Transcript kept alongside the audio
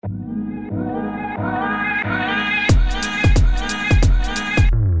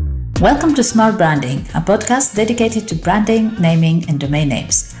Welcome to Smart Branding, a podcast dedicated to branding, naming, and domain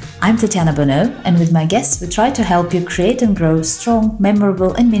names. I'm Tatiana Bonneau, and with my guests, we try to help you create and grow strong,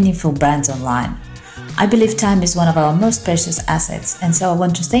 memorable, and meaningful brands online. I believe time is one of our most precious assets, and so I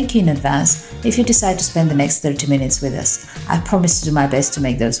want to thank you in advance if you decide to spend the next 30 minutes with us. I promise to do my best to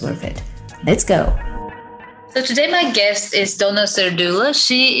make those worth it. Let's go! So today my guest is Donna Serdula.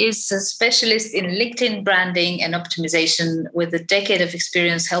 She is a specialist in LinkedIn branding and optimization with a decade of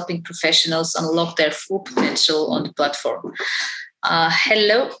experience helping professionals unlock their full potential on the platform.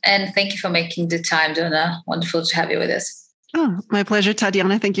 Hello, and thank you for making the time, Donna. Wonderful to have you with us. Oh, my pleasure,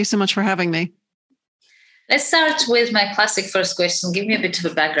 Tatiana. Thank you so much for having me. Let's start with my classic first question. Give me a bit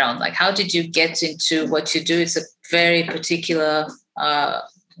of a background. Like, how did you get into what you do? It's a very particular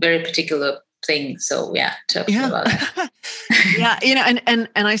thing. So talk to me about that.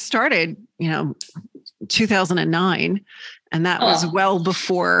 And I started, 2009, and that was well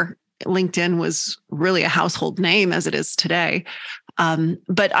before LinkedIn was really a household name as it is today.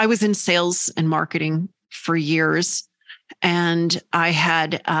 But I was in sales and marketing for years, and I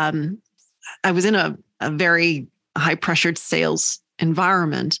was in a very high pressured sales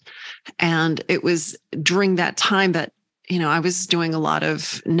environment. And it was during that time that I was doing a lot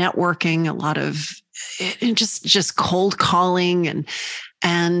of networking, a lot of just cold calling.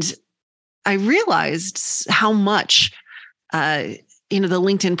 And I realized how much, the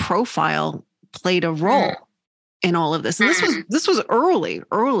LinkedIn profile played a role in all of this. And this was early.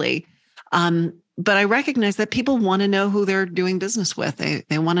 But I recognize that people want to know who they're doing business with.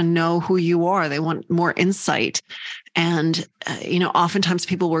 They want to know who you are. They want more insight. And, oftentimes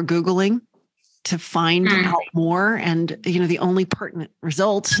people were Googling to find out more. And, the only pertinent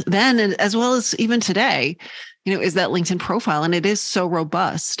result then, as well as even today, is that LinkedIn profile. And it is so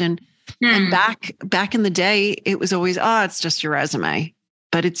robust. And back in the day, it was always, it's just your resume,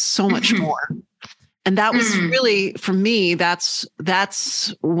 but it's so much more. And that was really, for me, that's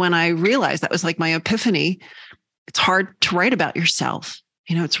when I realized, that was like my epiphany. It's hard to write about yourself.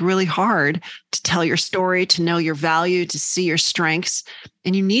 It's really hard to tell your story, to know your value, to see your strengths.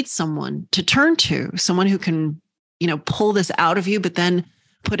 And you need someone to turn to, someone who can, pull this out of you, but then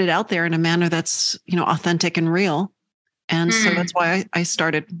put it out there in a manner that's, authentic and real. And so that's why I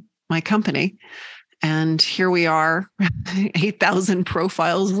started my company. And here we are, 8,000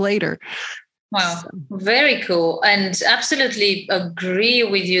 profiles later. Wow. Very cool. And absolutely agree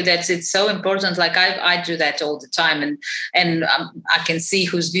with you that it's so important. Like I do that all the time, and I can see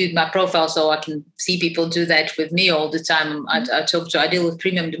who's viewed my profile. So I can see people do that with me all the time. I deal with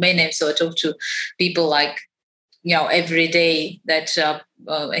premium domain names. So I talk to people like, every day that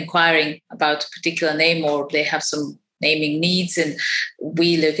inquiring about a particular name, or they have some naming needs, and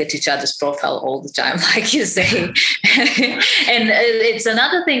we look at each other's profile all the time, like you say. And it's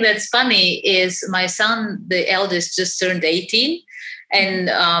another thing that's funny is my son, the eldest, just turned 18,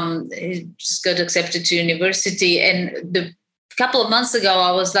 and he just got accepted to university. And the couple of months ago,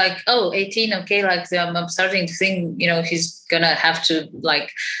 I was like, 18, okay, like I'm starting to think, he's gonna have to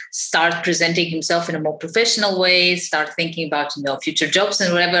start presenting himself in a more professional way, start thinking about future jobs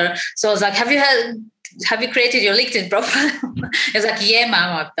and whatever. So I was like, have you created your LinkedIn profile? It's like, yeah,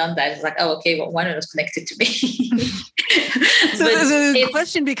 mom, I've done that. It's like, okay, well, why not it's connected to me? So the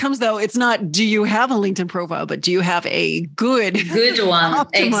question becomes, though, it's not, do you have a LinkedIn profile, but do you have a good one?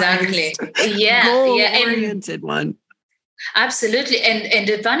 Exactly. Goal-oriented one. Absolutely. And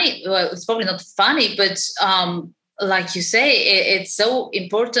the funny, well, it's probably not funny, but like you say, it's so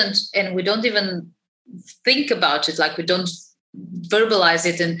important, and we don't even think about it. Like, we don't verbalize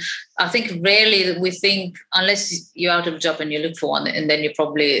it. And I think rarely we think, unless you're out of a job and you look for one, and then you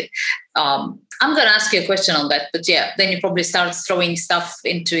probably I'm going to ask you a question on that, but then you probably start throwing stuff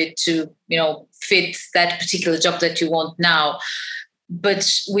into it to fit that particular job that you want now. But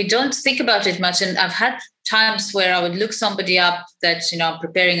we don't think about it much. And I've had times where I would look somebody up that I'm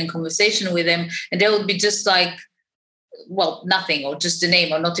preparing a conversation with them, and they would be just like, well, nothing, or just a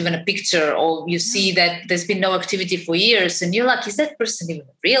name, or not even a picture, or you see that there's been no activity for years, and you're like, is that person even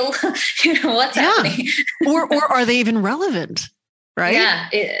real? What's happening? or are they even relevant? Right?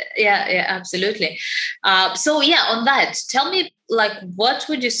 Yeah, absolutely. On that, tell me, what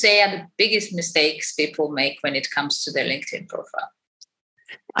would you say are the biggest mistakes people make when it comes to their LinkedIn profile?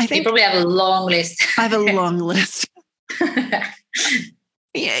 I think you probably have a long list. I have a long list.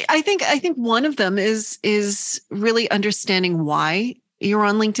 Yeah, I think one of them is really understanding why you're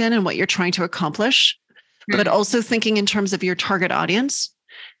on LinkedIn and what you're trying to accomplish, but also thinking in terms of your target audience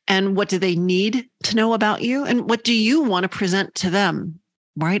and what do they need to know about you and what do you want to present to them,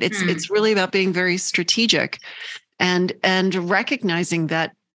 right? It's really about being very strategic and recognizing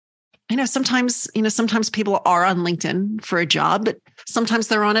that sometimes people are on LinkedIn for a job, but sometimes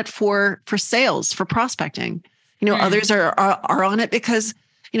they're on it for sales, for prospecting. Others are on it because,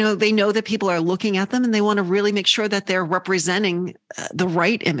 they know that people are looking at them and they want to really make sure that they're representing the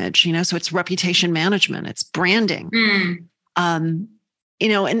right image, so it's reputation management, it's branding.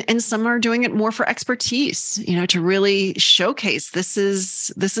 And some are doing it more for expertise, to really showcase this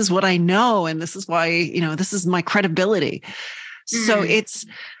is what I know. And this is why, this is my credibility. So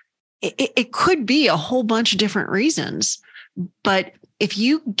it could be a whole bunch of different reasons, but if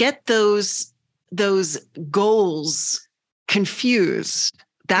you get those goals confused,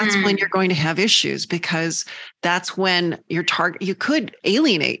 that's when you're going to have issues, because that's when you could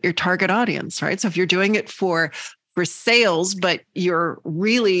alienate your target audience, right? So if you're doing it for sales, but you're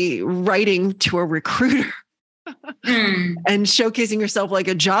really writing to a recruiter and showcasing yourself like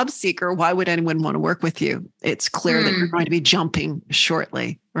a job seeker, why would anyone want to work with you? It's clear that you're going to be jumping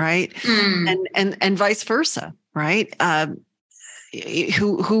shortly, right? And vice versa, right?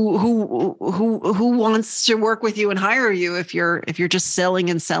 Who wants to work with you and hire you if you're just selling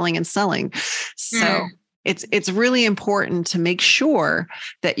and selling and selling? So it's really important to make sure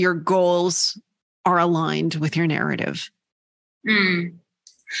that your goals are aligned with your narrative.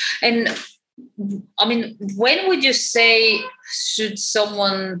 And I mean, when would you say should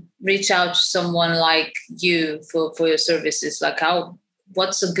someone reach out to someone like you for your services? Like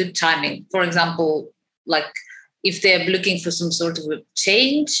what's a good timing? For example, like if they're looking for some sort of a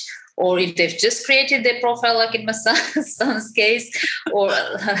change, or if they've just created their profile, like in my son's case, or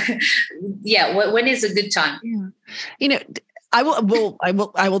when is a good time? I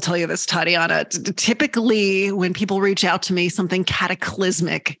will tell you this, Tatiana. Typically, when people reach out to me, something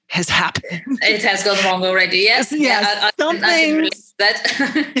cataclysmic has happened. It has gone wrong already. Yes.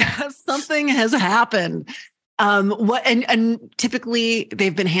 Something has happened. And typically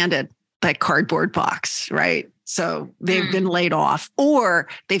they've been handed that cardboard box, right? So they've been laid off, or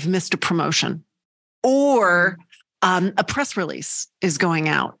they've missed a promotion, or a press release is going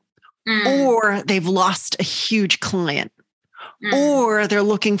out, or they've lost a huge client. Or they're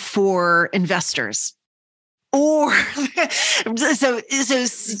looking for investors, or so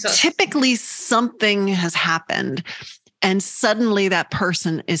typically something has happened, and suddenly that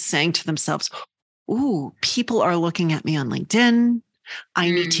person is saying to themselves, "Ooh, people are looking at me on LinkedIn.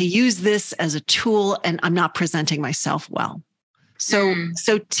 I need to use this as a tool, and I'm not presenting myself well."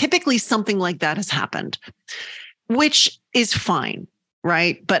 So typically something like that has happened, which is fine,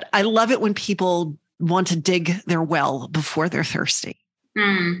 right? But I love it when people want to dig their well before they're thirsty.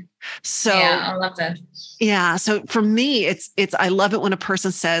 So I love that. Yeah. So for me, it's I love it when a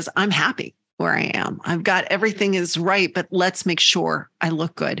person says, "I'm happy where I am. I've got everything is right, but let's make sure I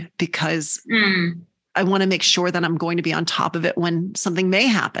look good, because I want to make sure that I'm going to be on top of it when something may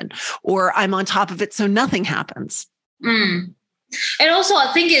happen, or I'm on top of it so nothing happens." And also,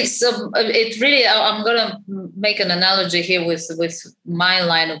 I think it's really, I'm going to make an analogy here with my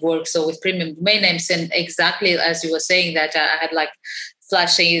line of work. So with premium domain names, and exactly as you were saying that, I had like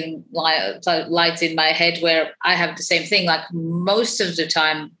flashing lights in my head where I have the same thing. Like most of the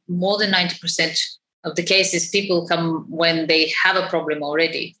time, more than 90% of the cases, people come when they have a problem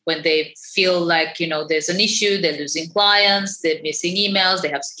already, when they feel like, there's an issue, they're losing clients, they're missing emails, they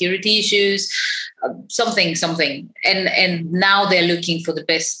have security issues, something. And now they're looking for the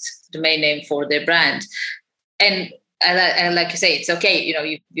best domain name for their brand. And like you say, it's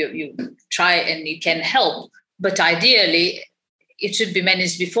okay, you try and you can help, but ideally it should be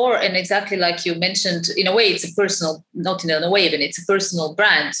managed before. And exactly like you mentioned, in a way, it's a personal, not in a way, but it's a personal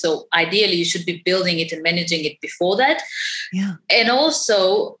brand. So ideally you should be building it and managing it before that. Yeah. And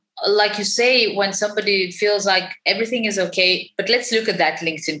also, like you say, when somebody feels like everything is okay, but let's look at that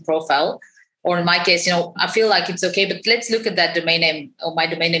LinkedIn profile. Or in my case, I feel like it's okay, but let's look at that domain name or my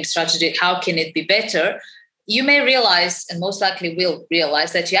domain name strategy. How can it be better? You may realize, and most likely will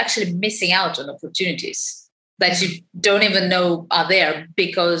realize, that you're actually missing out on opportunities that you don't even know are there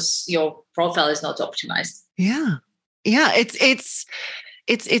because your profile is not optimized. Yeah. It's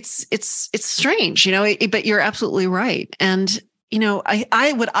strange, but you're absolutely right. And,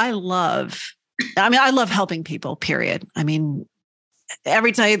 I love helping people, period. I mean,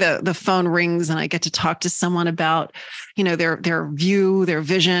 every time the phone rings and I get to talk to someone about, their view, their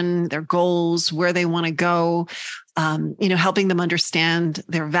vision, their goals, where they want to go, helping them understand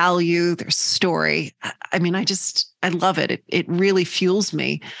their value, their story. I mean, I love it. It really fuels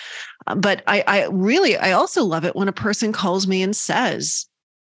me. But I also love it when a person calls me and says,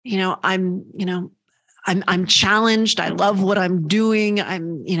 I'm challenged. I love what I'm doing.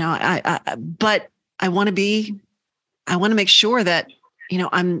 But I want to make sure that,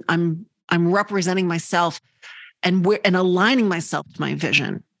 I'm representing myself and aligning myself to my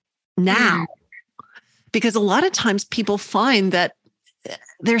vision now. Because a lot of times people find that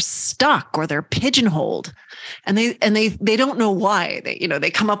they're stuck or they're pigeonholed, and they don't know why.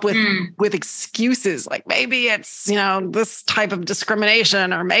 They come up with excuses like, maybe it's this type of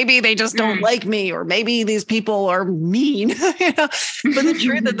discrimination, or maybe they just don't like me, or maybe these people are mean. But the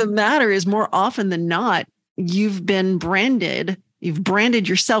truth of the matter is, more often than not, you've branded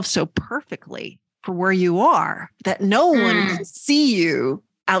yourself so perfectly for where you are that no one can see you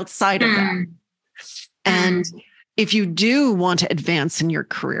outside of that. And if you do want to advance in your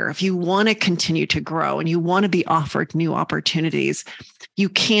career, if you want to continue to grow and you want to be offered new opportunities, you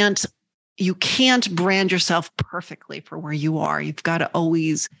can't brand yourself perfectly for where you are. You've got to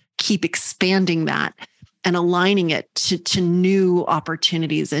always keep expanding that and aligning it to new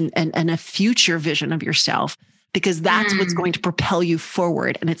opportunities and a future vision of yourself, because that's what's going to propel you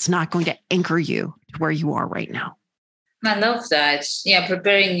forward, and it's not going to anchor you to where you are right now. I love that. Yeah,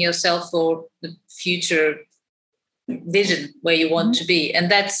 preparing yourself for the future vision where you want to be. And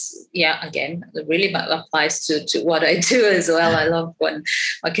that's, again, it really applies to what I do as well. I love when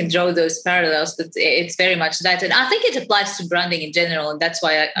I can draw those parallels, but it's very much that. And I think it applies to branding in general. And that's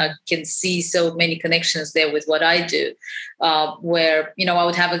why I can see so many connections there with what I do, where, I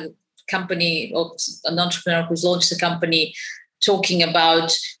would have a company or an entrepreneur who's launched a company talking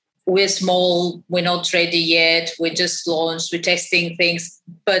about, we're small, we're not ready yet, we just launched, we're testing things,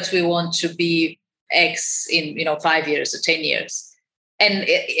 but we want to be X in 5 years or 10 years, and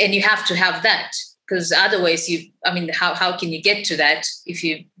you have to have that, because otherwise how can you get to that if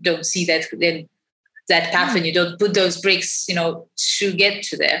you don't see that path and you don't put those bricks to get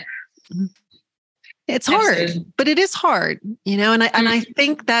to there? It's hard, but it is hard, and I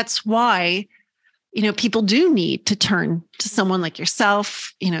think that's why people do need to turn to someone like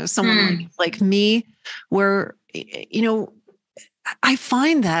yourself, someone like me, where I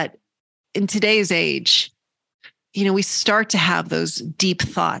find that in today's age, we start to have those deep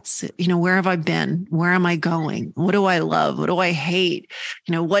thoughts. Where have I been? Where am I going? What do I love? What do I hate?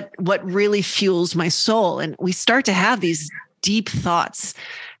 What really fuels my soul? And we start to have these deep thoughts,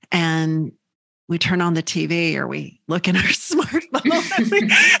 and we turn on the TV or we look in our smartphone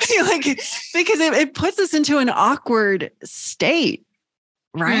because it puts us into an awkward state.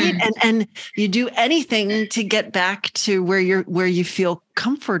 Right. And you do anything to get back to where you feel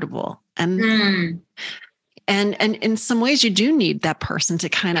comfortable. And in some ways you do need that person to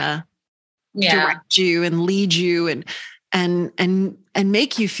kind of direct you and lead you and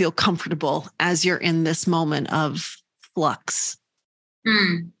make you feel comfortable as you're in this moment of flux.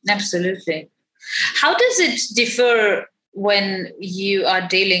 Absolutely. How does it differ when you are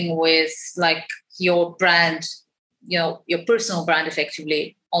dealing with like your brand, your personal brand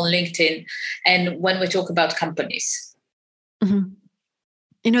effectively on LinkedIn, and when we talk about companies?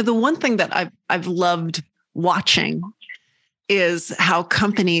 The one thing that I've loved watching is how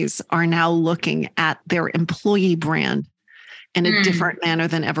companies are now looking at their employee brand in a different manner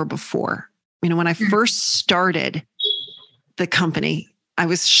than ever before. When I first started the company, I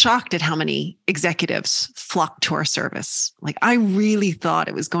was shocked at how many executives flocked to our service. Like, I really thought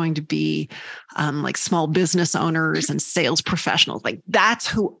it was going to be like small business owners and sales professionals. Like, that's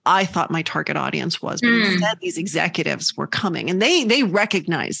who I thought my target audience was. But instead, these executives were coming, and they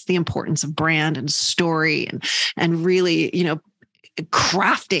recognized the importance of brand and story and really,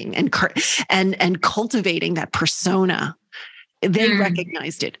 crafting and cultivating that persona. They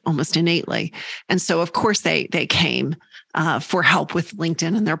recognized it almost innately. And so, of course, they came for help with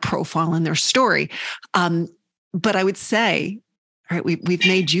LinkedIn and their profile and their story. But I would say, all right, we've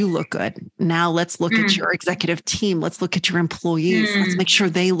made you look good. Now let's look at your executive team. Let's look at your employees. Let's make sure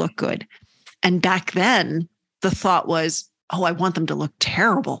they look good. And back then, the thought was, oh, I want them to look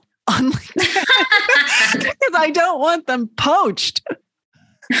terrible on LinkedIn because I don't want them poached.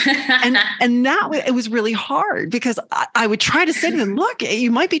 and that it was really hard, because I would try to say to them, look,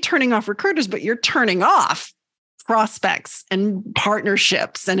 you might be turning off recruiters, but you're turning off prospects and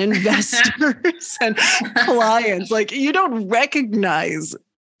partnerships and investors and clients. Like, you don't recognize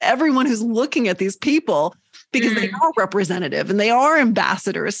everyone who's looking at these people, because they are representative and they are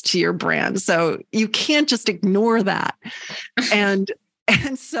ambassadors to your brand. So you can't just ignore that. And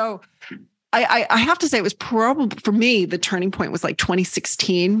so I have to say, it was probably, for me, the turning point was like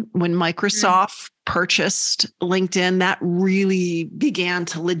 2016 when Microsoft purchased LinkedIn. That really began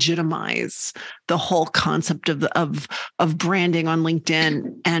to legitimize the whole concept of branding on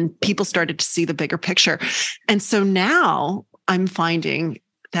LinkedIn, and people started to see the bigger picture. And so now I'm finding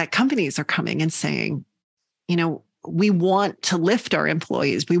that companies are coming and saying, we want to lift our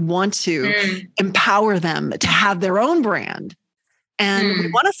employees. We want to empower them to have their own brand. And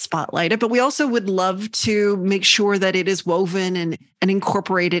we want to spotlight it, but we also would love to make sure that it is woven and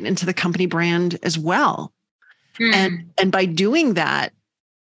incorporated into the company brand as well. And by doing that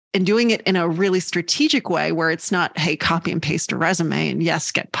and doing it in a really strategic way where it's not, hey, copy and paste a resume and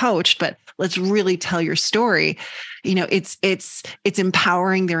yes, get poached, but let's really tell your story. It's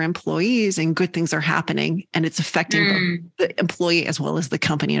empowering their employees and good things are happening and it's affecting both the employee as well as the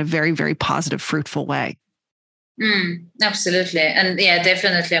company in a very, very positive, fruitful way. Absolutely. And yeah,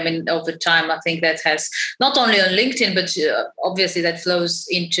 definitely. I mean, over time, I think that has not only on LinkedIn, but obviously that flows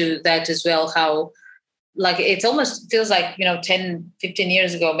into that as well. How like it almost feels like, 10, 15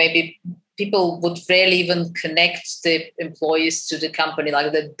 years ago, maybe people would rarely even connect the employees to the company.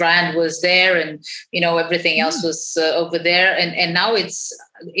 Like the brand was there and, everything else was over there. And now it's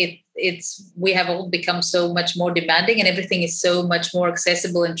we have all become so much more demanding and everything is so much more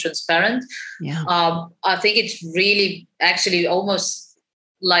accessible and transparent. Yeah. I think it's really actually almost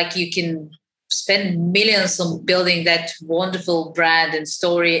like you can spend millions on building that wonderful brand and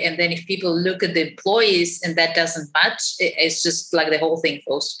story. And then if people look at the employees and that doesn't match, it's just like the whole thing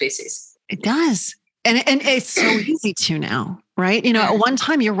falls to pieces. It does. And it's so easy to now, right? At one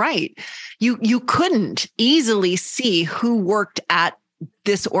time, you're right. You couldn't easily see who worked at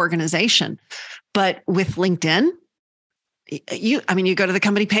this organization. But with LinkedIn, you go to the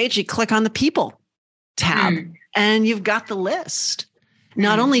company page, you click on the people tab, and you've got the list.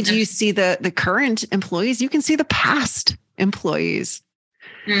 Not only do you see the current employees, you can see the past employees.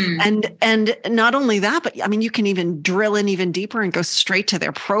 And not only that, but you can even drill in even deeper and go straight to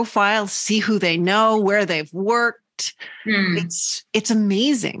their profile, see who they know, where they've worked. It's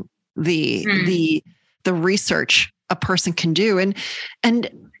amazing the research a person can do.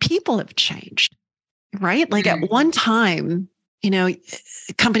 And people have changed, right? Like at one time,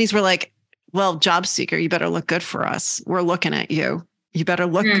 companies were like, well, job seeker, you better look good for us. We're looking at you. You better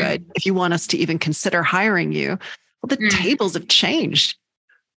look good if you want us to even consider hiring you. Well, the tables have changed,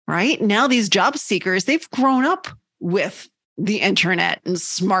 right? Now these job seekers, they've grown up with the internet and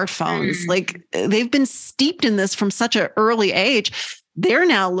smartphones. Like they've been steeped in this from such an early age. They're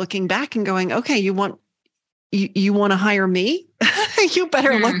now looking back and going, okay, you want to hire me? You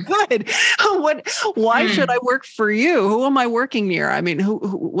better look good. Why should I work for you? Who am I working near?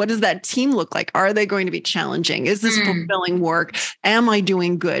 What does that team look like? Are they going to be challenging? Is this fulfilling work? Am I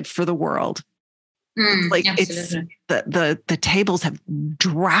doing good for the world? It's the tables have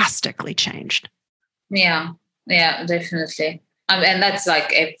drastically changed. Yeah, definitely. And that's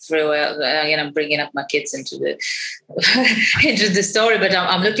like everywhere. I'm bringing up my kids into the into the story, but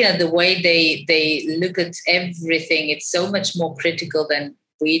I'm looking at the way they look at everything. It's so much more critical than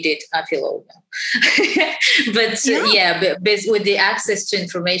we did. I feel old now, but with the access to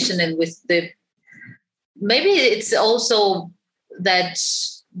information and with maybe it's also that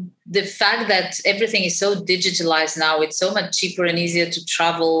the fact that everything is so digitalized now. It's so much cheaper and easier to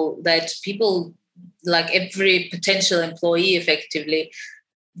travel that people, like every potential employee effectively,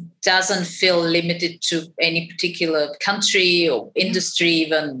 doesn't feel limited to any particular country or industry.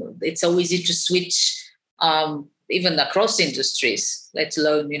 Even it's so easy to switch even across industries, let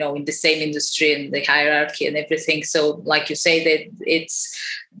alone in the same industry and the hierarchy and everything. So like you say, that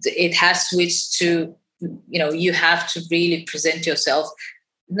it has switched to you have to really present yourself.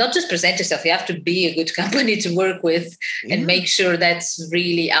 Not just present yourself, you have to be a good company to work with and make sure that's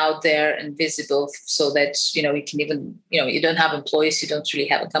really out there and visible so that, you can even, you don't have employees, you don't really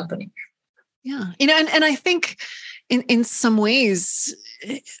have a company. Yeah. And I think in some ways,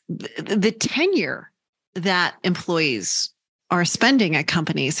 the tenure that employees are spending at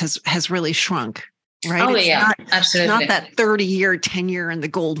companies has really shrunk, right? Oh, yeah, absolutely. Not that 30-year tenure and the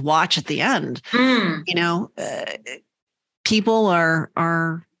gold watch at the end. People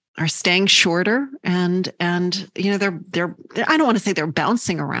are staying shorter and they're I don't want to say they're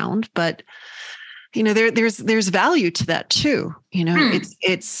bouncing around, but there's value to that too.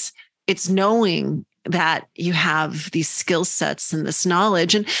 It's knowing that you have these skill sets and this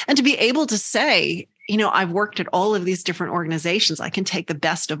knowledge and to be able to say, I've worked at all of these different organizations. I can take the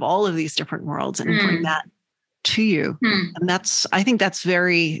best of all of these different worlds and bring that to you. And I think that's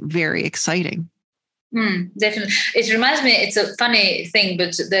very, very exciting. Definitely. It reminds me, it's a funny thing,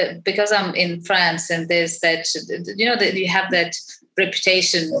 but because I'm in France and there's that, that you have that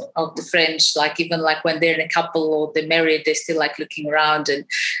reputation of the French, like even like when they're in a couple or they're married, they're still like looking around.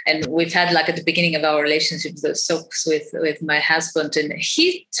 And we've had like at the beginning of our relationship, those talks with my husband, and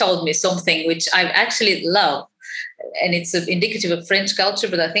he told me something which I actually love. and it's indicative of French culture,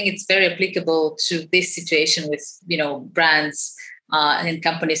 but I think it's very applicable to this situation with, brands and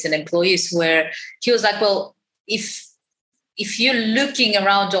companies and employees, where he was like, well, if you're looking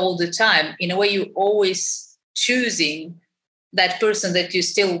around all the time, in a way, you're always choosing that person that you're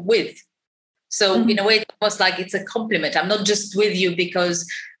still with. So in a way, it's almost like it's a compliment. I'm not just with you because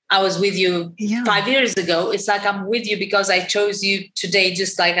I was with you 5 years ago. It's like I'm with you because I chose you today,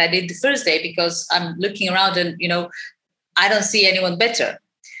 just like I did the first day, because I'm looking around and, I don't see anyone better.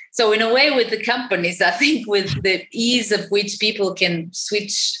 So in a way, with the companies, I think with the ease of which people can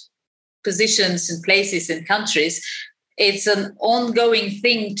switch positions and places and countries, it's an ongoing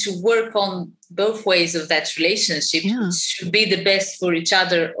thing to work on both ways of that relationship to be the best for each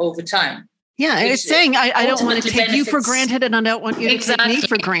other over time. Yeah, and it's saying I don't want to take you for granted, and I don't want you to take me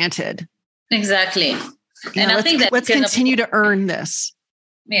for granted. Exactly. And I think that let's continue to earn this.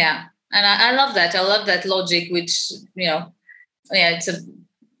 Yeah, and I love that. I love that logic, which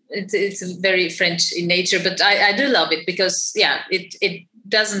it's a very French in nature, but I do love it because it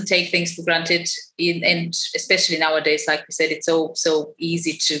doesn't take things for granted, and especially nowadays, like we said, it's so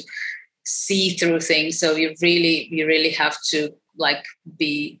easy to see through things. So you really have to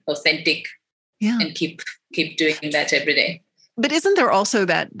be authentic. Yeah. And keep doing that every day. But isn't there also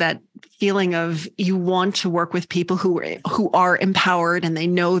that feeling of you want to work with people who are empowered and they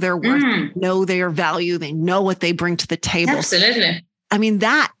know their worth, know their value, they know what they bring to the table? Absolutely. I mean,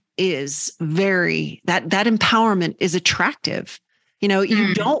 that is that empowerment is attractive.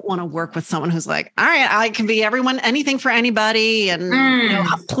 You don't want to work with someone who's like, all right, I can be everyone, anything for anybody. And,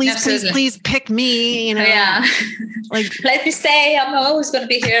 please pick me, Yeah. Let me stay. I'm always going to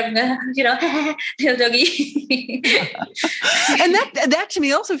be here. I'm little doggy. And that to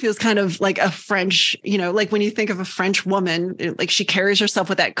me also feels kind of like a French, like when you think of a French woman, like she carries herself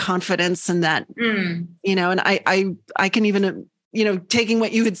with that confidence and that, and I can even, taking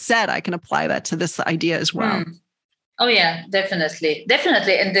what you had said, I can apply that to this idea as well. Oh yeah, definitely.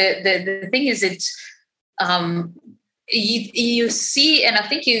 And the thing is, it's you see, and I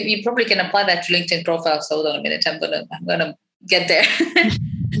think you probably can apply that to LinkedIn profiles. Hold on a minute, I'm gonna get there.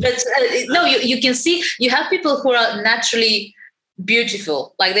 But no, you can see you have people who are naturally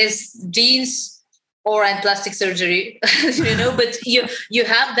beautiful, like there's genes and plastic surgery, but you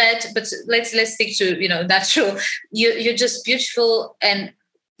have that. But let's stick to natural. You're just beautiful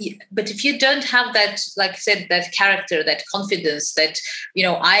but if you don't have that, like I said, that character, that confidence, that,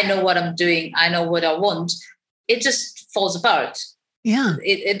 I know what I'm doing, I know what I want, it just falls apart. Yeah.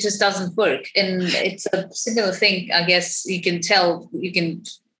 It just doesn't work. And it's a similar thing, I guess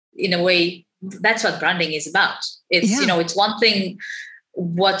in a way, that's what branding is about. It's, it's one thing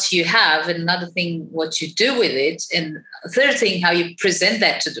what you have, and another thing what you do with it, and a third thing how you present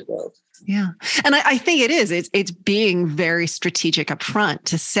that to the world. Yeah. And I think it's being very strategic up front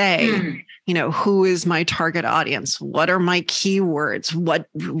to say, who is my target audience? What are my keywords?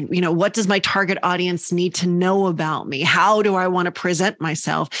 What does my target audience need to know about me? How do I want to present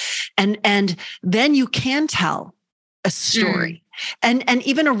myself? And then you can tell a story and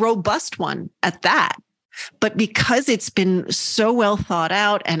even a robust one at that. But because it's been so well thought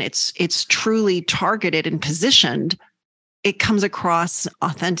out and it's truly targeted and positioned, it comes across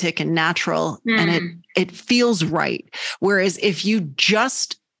authentic and natural, and it feels right. Whereas if you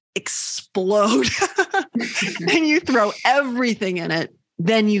just explode and you throw everything in it,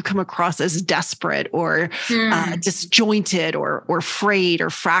 then you come across as desperate or disjointed or frayed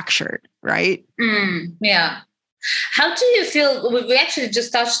or fractured, right? Yeah. How do you feel? We actually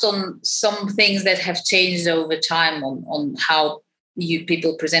just touched on some things that have changed over time on how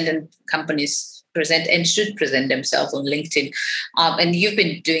people present and companies present and should present themselves on LinkedIn. And you've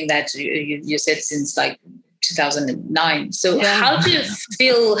been doing that, you said, since 2009. So how do you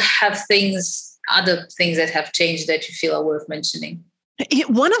feel other things that have changed that you feel are worth mentioning?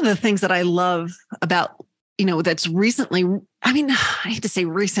 One of the things that I love about, that's recently, I hate to say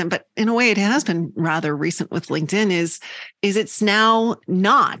recent, but in a way it has been rather recent with LinkedIn is it's now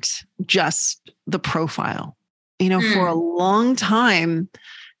not just the profile. For a long time,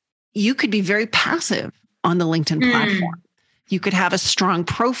 you could be very passive on the LinkedIn platform. You could have a strong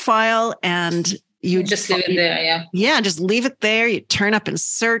profile and you just leave it there. Yeah. Yeah. Just leave it there. You turn up and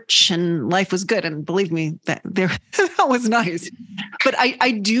search and life was good. And believe me, that was nice. But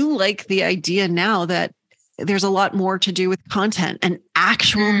I do like the idea now that there's a lot more to do with content and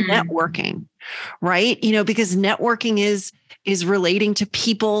actual networking, right? Because networking is relating to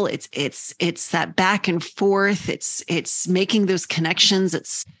people. It's that back and forth. It's making those connections.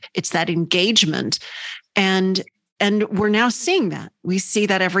 It's that engagement. And And we're now seeing that. We see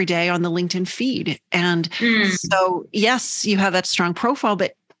that every day on the LinkedIn feed. And so, yes, you have that strong profile,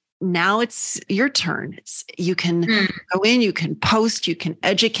 but now it's your turn. You can go in, you can post, you can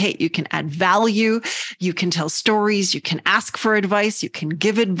educate, you can add value, you can tell stories, you can ask for advice, you can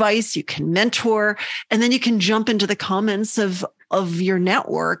give advice, you can mentor, and then you can jump into the comments of your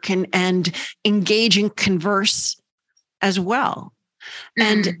network and engage and converse as well.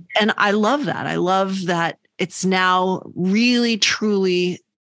 And I love that. I love that it's now really, truly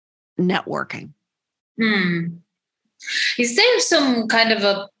networking. Is there some kind of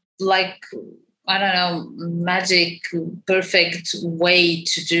a, like, I don't know, magic, perfect way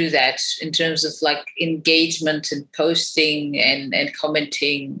to do that in terms of like engagement and posting and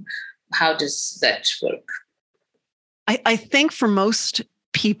commenting? How does that work? I think for most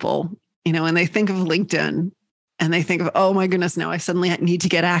people, when they think of LinkedIn and they think of, oh my goodness, now I suddenly need to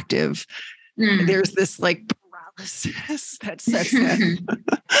get active. There's this like paralysis that sets in.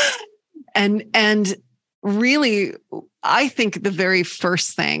 And really, I think the very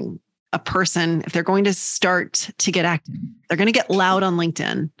first thing a person, if they're going to start to get active, they're going to get loud on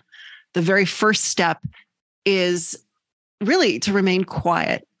LinkedIn. The very first step is really to remain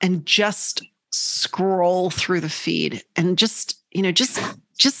quiet and just scroll through the feed and just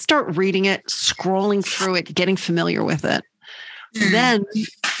start reading it, scrolling through it, getting familiar with it. Then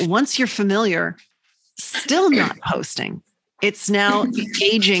once you're familiar, still not posting. It's now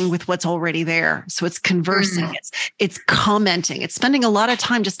engaging with what's already there. So it's conversing, it's commenting, it's spending a lot of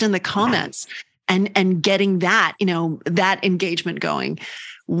time just in the comments and getting that, that engagement going.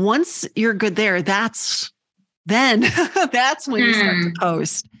 Once you're good there, that's when you start to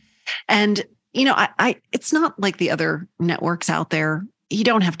post. And, it's not like the other networks out there. You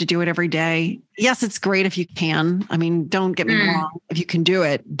don't have to do it every day. Yes, it's great if you can. I mean, don't get me wrong. If you can do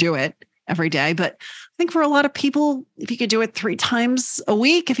it every day. But I think for a lot of people, if you could do it 3 times a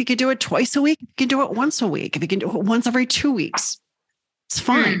week, if you could do it twice a week, if you can do it once a week, if you can do it once every 2 weeks, it's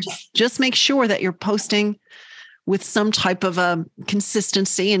fine. Just make sure that you're posting with some type of a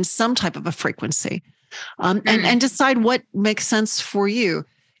consistency and some type of a frequency, and decide what makes sense for you.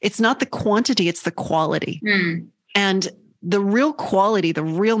 It's not the quantity, it's the quality. And the real quality, the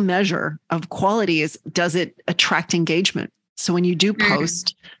real measure of quality is, does it attract engagement? So when you do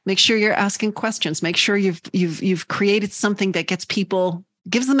post, make sure you're asking questions. Make sure you've created something that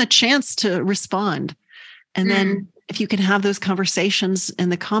gives them a chance to respond. And then if you can have those conversations in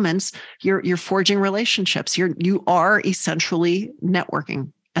the comments, you're forging relationships. You are essentially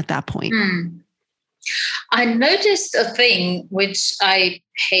networking at that point. I noticed a thing which I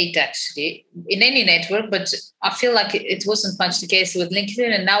hate actually in any network, but I feel like it wasn't much the case with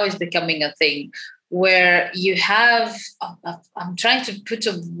LinkedIn, and now it's becoming a thing where you have, I'm trying to put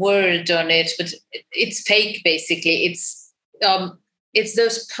a word on it, but it's fake basically. It's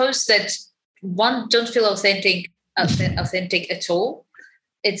those posts that don't feel authentic at all.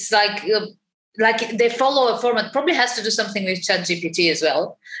 It's like they follow a format, probably has to do something with ChatGPT as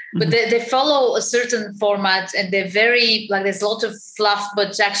well, but they follow a certain format, and they're very, like, there's a lot of fluff,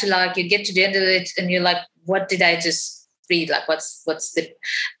 but actually like you get to the end of it and you're like, what did I just read? Like what's the,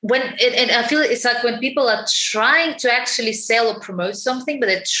 and I feel it's like when people are trying to actually sell or promote something, but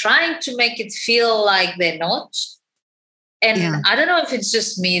they're trying to make it feel like they're not. And I don't know if it's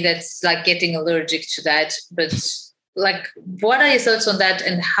just me that's like getting allergic to that, but like, what are your thoughts on that,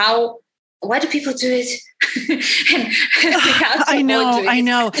 and why do people do it? I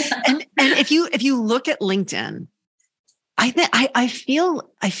know. And if you look at LinkedIn, I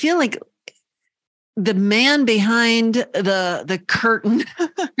feel like the man behind the curtain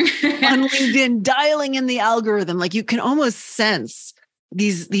on LinkedIn dialing in the algorithm, like you can almost sense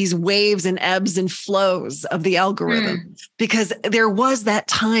these waves and ebbs and flows of the algorithm, because there was that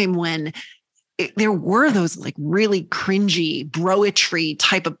time when there were those like really cringy broetry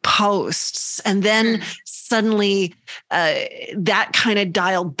type of posts. And then suddenly that kind of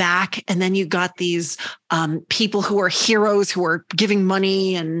dialed back. And then you got these people who are heroes who are giving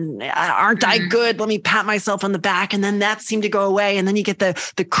money and aren't I good? Let me pat myself on the back. And then that seemed to go away. And then you get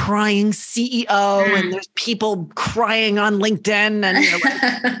the crying CEO and there's people crying on LinkedIn. And you're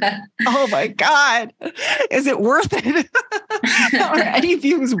like, oh my God, is it worth it? Are any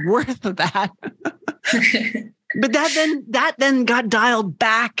views worth that? But that then got dialed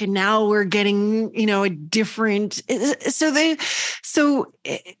back, and now we're getting, a different. So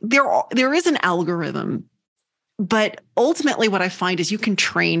there is an algorithm, but ultimately, what I find is you can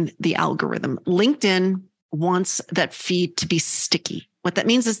train the algorithm. LinkedIn wants that feed to be sticky. What that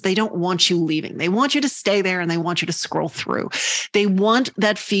means is they don't want you leaving. They want you to stay there and they want you to scroll through. They want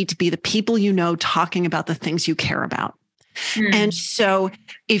that feed to be the people you know talking about the things you care about. And so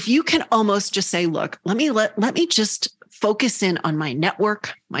if you can almost just say, look, let me just focus in on my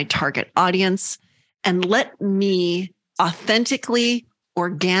network, my target audience, and let me authentically,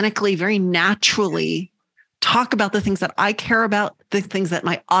 organically, very naturally talk about the things that I care about, the things that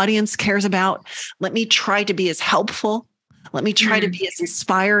my audience cares about. Let me try to be as helpful. Let me try to be as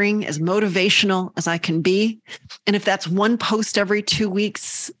inspiring, as motivational as I can be. And if that's one post every 2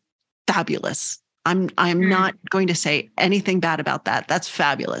 weeks, fabulous. I'm not going to say anything bad about that. That's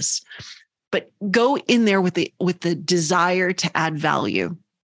fabulous. But go in there with the desire to add value.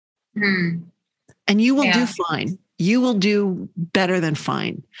 And you will do fine. You will do better than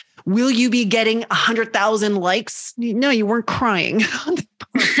fine. Will you be getting 100,000 likes? No, you weren't crying. But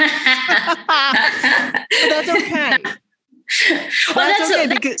that's okay. Well, that's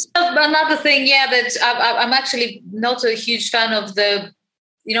another thing. Yeah, that I'm actually not a huge fan of the,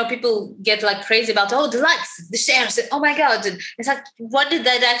 people get like crazy about, the likes, the shares, and oh my God. And it's like, what did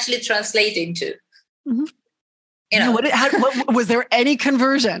that actually translate into? What was there any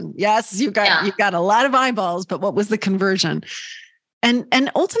conversion? Yes, you got a lot of eyeballs, but what was the conversion?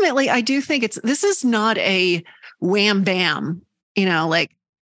 And ultimately, I do think this is not a wham bam, like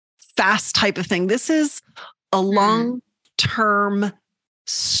fast type of thing. This is a long-term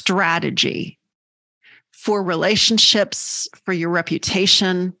strategy for relationships, for your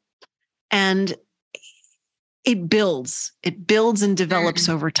reputation, and it builds and develops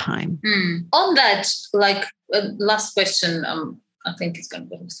over time. On that, last question, I think it's going to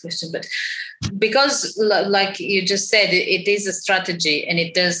be the next question, but because like you just said, it is a strategy and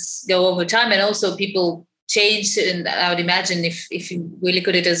it does go over time, and also people change. And I would imagine if you really look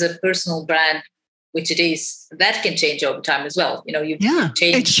at it as a personal brand, which it is, that can change over time as well. You change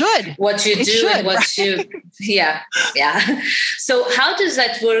it should. What you do and what you, yeah. So how does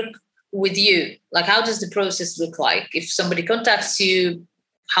that work with you? Like, how does the process look like? If somebody contacts you,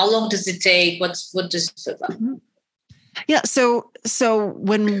 how long does it take? What does it look like? Yeah. So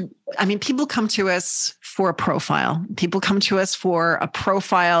people come to us for a profile. People come to us for a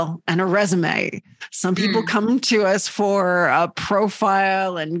profile and a resume. Some people come to us for a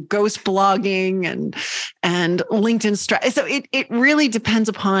profile and ghost blogging and LinkedIn strategy. So it really depends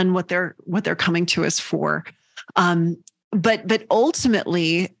upon what they're coming to us for. But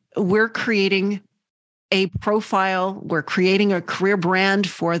ultimately, we're creating a profile. We're creating a career brand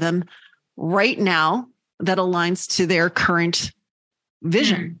for them right now that aligns to their current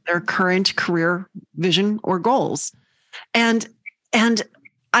vision, their current career vision or goals. And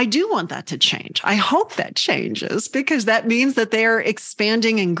I do want that to change. I hope that changes, because that means that they're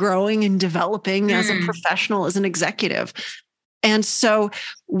expanding and growing and developing as a professional, as an executive. And so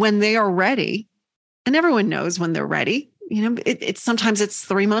when they are ready, and everyone knows when they're ready, sometimes it's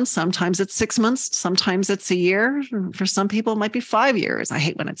 3 months, sometimes it's 6 months, sometimes it's a year. For some people, it might be 5 years. I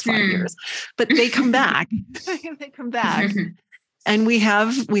hate when it's 5 years, but they come back. They come back, and we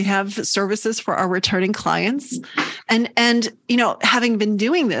have services for our returning clients. And having been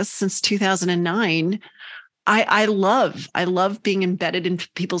doing this since 2009, I love being embedded in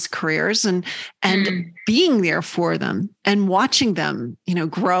people's careers and being there for them and watching them,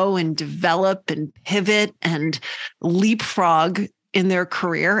 grow and develop and pivot and leapfrog in their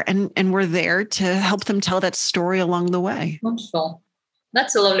career. And we're there to help them tell that story along the way. Wonderful.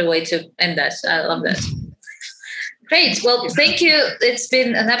 That's a lovely way to end that. I love that. Great. Well, thank you. It's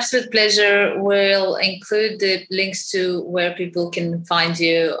been an absolute pleasure. We'll include the links to where people can find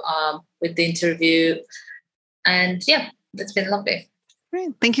you with the interview. And yeah, that's been lovely.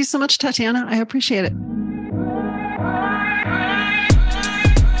 Great. Thank you so much, Tatiana. I appreciate it.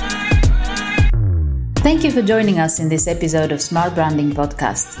 Thank you for joining us in this episode of Smart Branding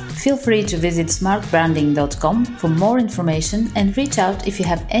Podcast. Feel free to visit smartbranding.com for more information and reach out if you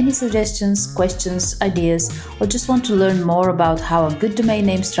have any suggestions, questions, ideas, or just want to learn more about how a good domain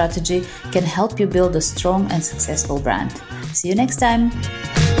name strategy can help you build a strong and successful brand. See you next time.